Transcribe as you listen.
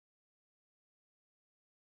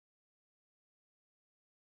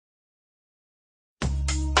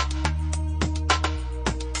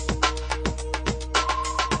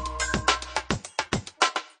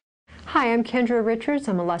Hi, I'm Kendra Richards.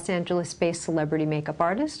 I'm a Los Angeles-based celebrity makeup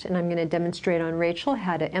artist, and I'm going to demonstrate on Rachel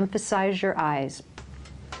how to emphasize your eyes.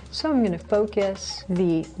 So I'm going to focus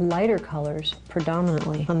the lighter colors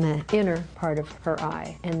predominantly on the inner part of her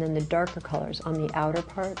eye, and then the darker colors on the outer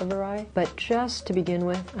part of her eye. But just to begin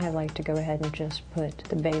with, I like to go ahead and just put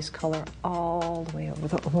the base color all the way over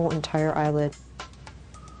the whole entire eyelid.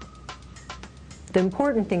 The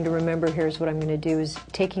important thing to remember here is what I'm going to do is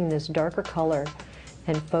taking this darker color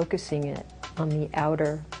and focusing it on the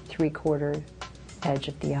outer three-quarter edge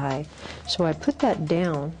of the eye. So I put that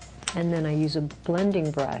down, and then I use a blending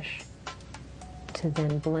brush to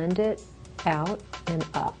then blend it out and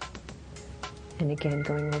up. And again,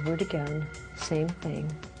 going over it again, same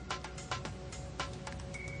thing.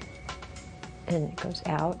 And it goes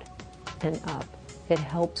out and up. It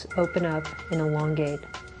helps open up and elongate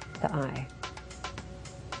the eye.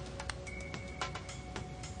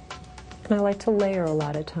 And I like to layer a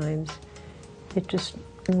lot of times. It just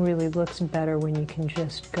really looks better when you can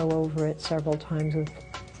just go over it several times with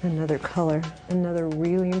another color. Another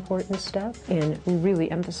really important step in really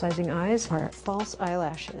emphasizing eyes are false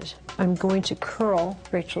eyelashes. I'm going to curl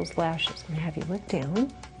Rachel's lashes and have you look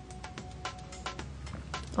down.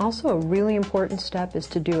 Also, a really important step is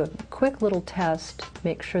to do a quick little test.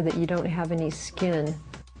 Make sure that you don't have any skin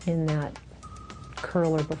in that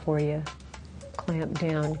curler before you clamp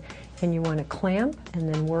down. And you want to clamp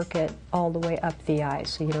and then work it all the way up the eye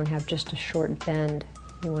so you don't have just a short bend.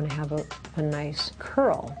 You want to have a nice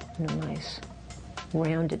curl and a nice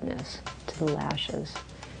roundedness to the lashes.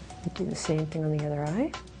 You do the same thing on the other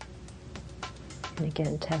eye. And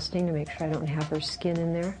again, testing to make sure I don't have her skin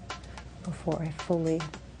in there before I fully,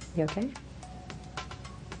 you okay?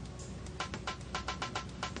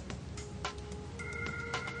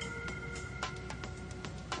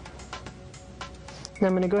 Now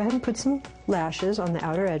I'm going to go ahead and put some lashes on the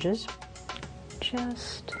outer edges.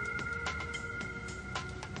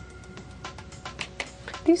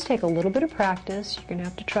 These take a little bit of practice. You're going to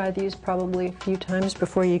have to try these probably a few times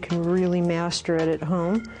before you can really master it at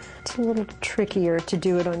home. It's a little trickier to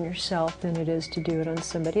do it on yourself than it is to do it on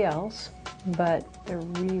somebody else, but they're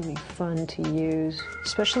really fun to use,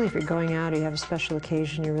 especially if you're going out or you have a special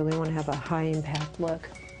occasion, you really want to have a high impact look.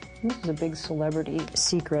 This is a big celebrity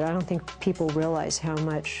secret. I don't think people realize how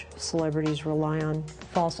much celebrities rely on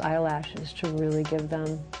false eyelashes to really give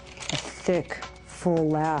them a thick, full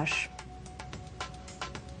lash.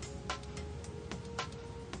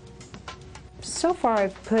 So far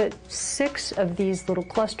I've put 6 of these little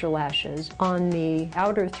cluster lashes on the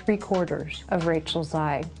outer 3/4 of Rachel's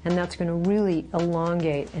eye, and that's going to really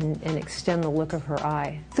elongate and extend the look of her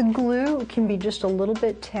eye. The glue can be just a little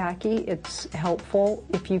bit tacky. It's helpful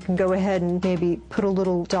if you can go ahead and maybe put a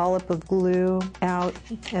little dollop of glue out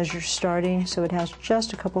as you're starting so it has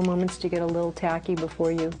just a couple moments to get a little tacky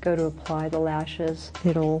before you go to apply the lashes.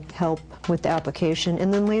 It'll help with the application,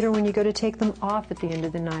 and then later when you go to take them off at the end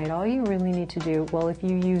of the night, all you really need to do, well, if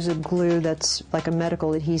you use a glue that's like a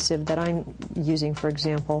medical adhesive that I'm using, for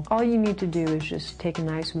example, all you need to do is just take a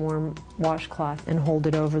nice warm washcloth and hold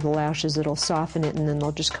it over the lashes. It'll soften it and then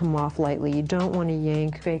they'll just come off lightly. You don't want to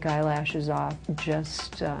yank fake eyelashes off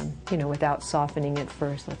just, without softening it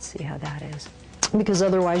first. Let's see how that is. Because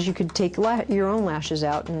otherwise you could take your own lashes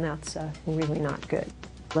out and that's really not good.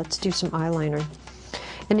 Let's do some eyeliner.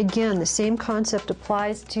 And again, the same concept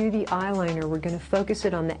applies to the eyeliner. We're going to focus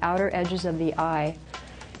it on the outer edges of the eye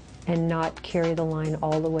and not carry the line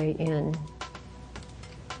all the way in.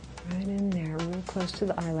 Right in there, real close to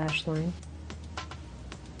the eyelash line.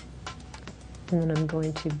 And then I'm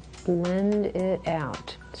going to blend it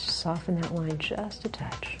out. Soften that line just a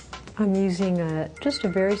touch. I'm using just a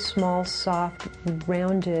very small, soft,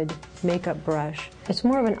 rounded makeup brush. It's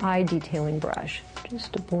more of an eye detailing brush,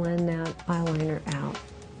 just to blend that eyeliner out.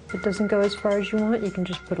 If it doesn't go as far as you want, you can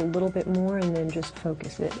just put a little bit more and then just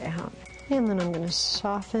focus it out. And then I'm going to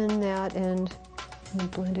soften that and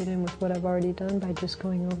blend it in with what I've already done by just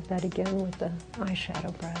going over that again with the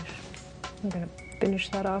eyeshadow brush. I'm going to finish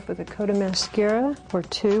that off with a coat of mascara, or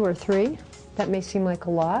 2 or 3. That may seem like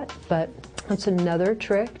a lot, but that's another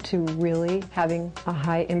trick to really having a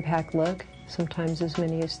high impact look. Sometimes as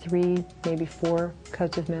many as 3, maybe 4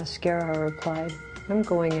 coats of mascara are applied. I'm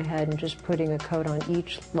going ahead and just putting a coat on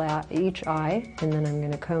each eye, and then I'm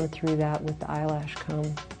going to comb through that with the eyelash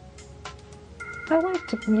comb. I like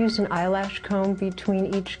to use an eyelash comb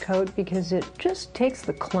between each coat because it just takes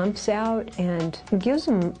the clumps out and gives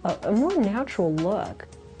them a more natural look.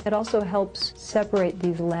 It also helps separate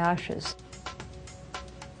these lashes.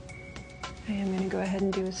 I am going to go ahead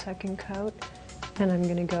and do a second coat, and I'm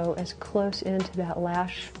going to go as close into that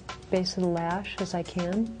lash base of the lash as I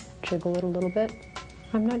can, jiggle it a little bit.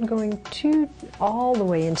 I'm not going all the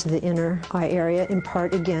way into the inner eye area, in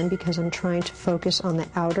part again because I'm trying to focus on the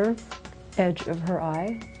outer edge of her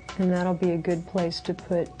eye, and that'll be a good place to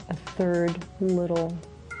put a third little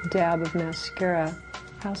dab of mascara.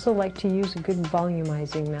 I also like to use a good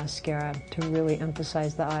volumizing mascara to really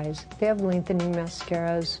emphasize the eyes. They have lengthening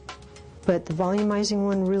mascaras, but the volumizing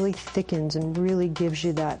one really thickens and really gives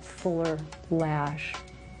you that fuller lash,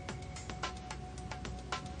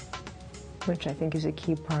 which I think is a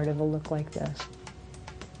key part of a look like this.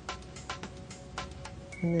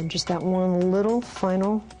 And then just that one little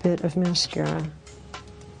final bit of mascara,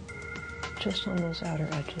 just on those outer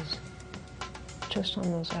edges, just on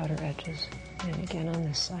those outer edges, and again on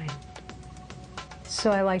this side.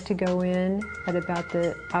 So I like to go in at about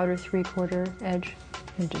the outer 3/4 edge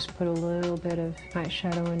and just put a little bit of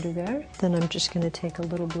eyeshadow under there. Then I'm just going to take a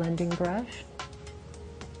little blending brush,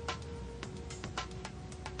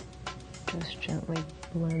 just gently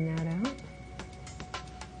blend that out,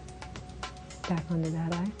 back onto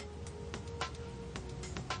that eye.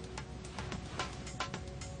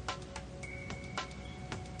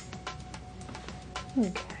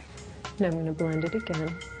 Okay, now I'm going to blend it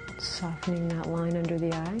again, softening that line under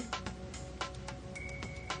the eye.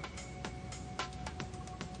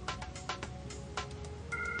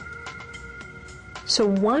 So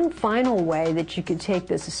one final way that you could take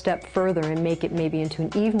this a step further and make it maybe into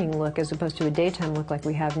an evening look as opposed to a daytime look like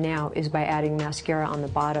we have now is by adding mascara on the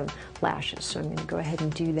bottom lashes. So I'm going to go ahead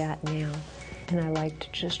and do that now. And I like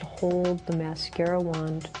to just hold the mascara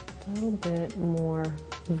wand a little bit more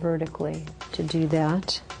vertically to do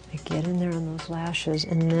that. I get in there on those lashes,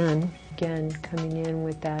 and then again coming in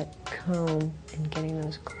with that comb and getting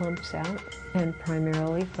those clumps out, and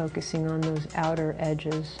primarily focusing on those outer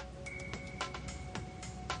edges,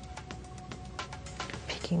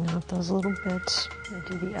 picking out those little bits. I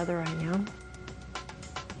do the other eye now,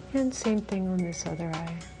 and same thing on this other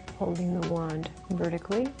eye, holding the wand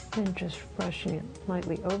vertically and just brushing it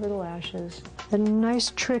lightly over the lashes. A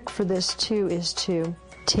nice trick for this too is to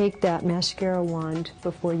take that mascara wand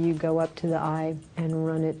before you go up to the eye and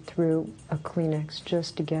run it through a Kleenex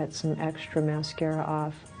just to get some extra mascara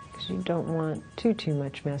off, because you don't want too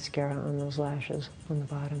much mascara on those lashes on the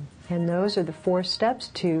bottom. And those are the 4 steps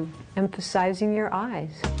to emphasizing your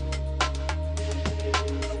eyes.